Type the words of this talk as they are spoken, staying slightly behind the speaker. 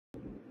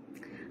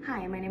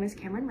Hi, my name is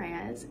Cameron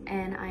Reyes,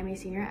 and I'm a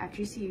senior at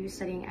FGCU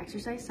studying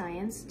exercise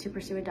science to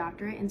pursue a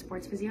doctorate in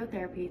sports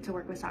physiotherapy to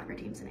work with soccer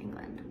teams in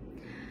England.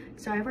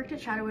 So I've worked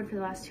at Shadowwood for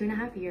the last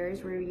 2.5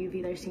 years, where you've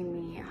either seen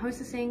me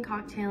hostessing,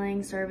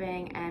 cocktailing,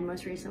 serving, and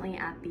most recently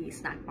at the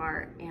snack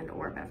bar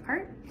and/or bev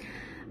cart.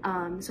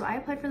 So I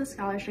applied for the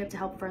scholarship to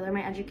help further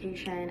my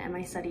education and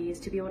my studies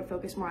to be able to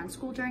focus more on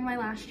school during my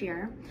last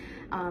year.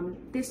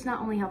 This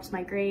not only helps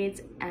my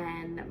grades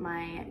and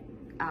my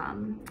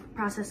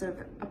process of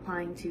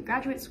applying to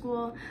graduate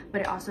school, but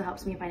it also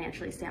helps me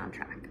financially stay on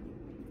track.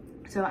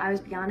 So I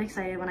was beyond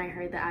excited when I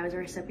heard that I was a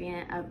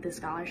recipient of the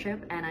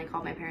scholarship, and I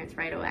called my parents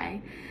right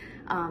away.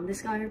 This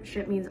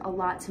scholarship means a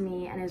lot to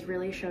me and has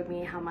really showed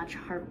me how much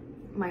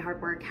my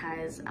hard work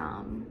has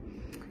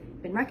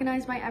been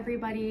recognized by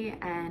everybody,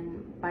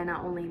 and by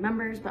not only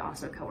members but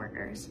also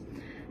coworkers.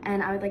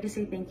 And I would like to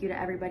say thank you to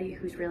everybody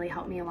who's really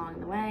helped me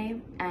along the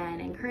way and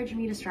encouraged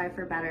me to strive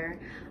for better.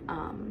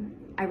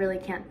 I really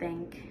can't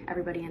thank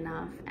everybody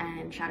enough,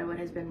 and Shadowwood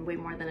has been way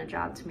more than a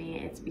job to me.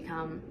 It's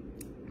become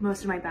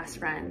most of my best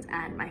friends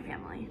and my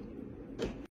family.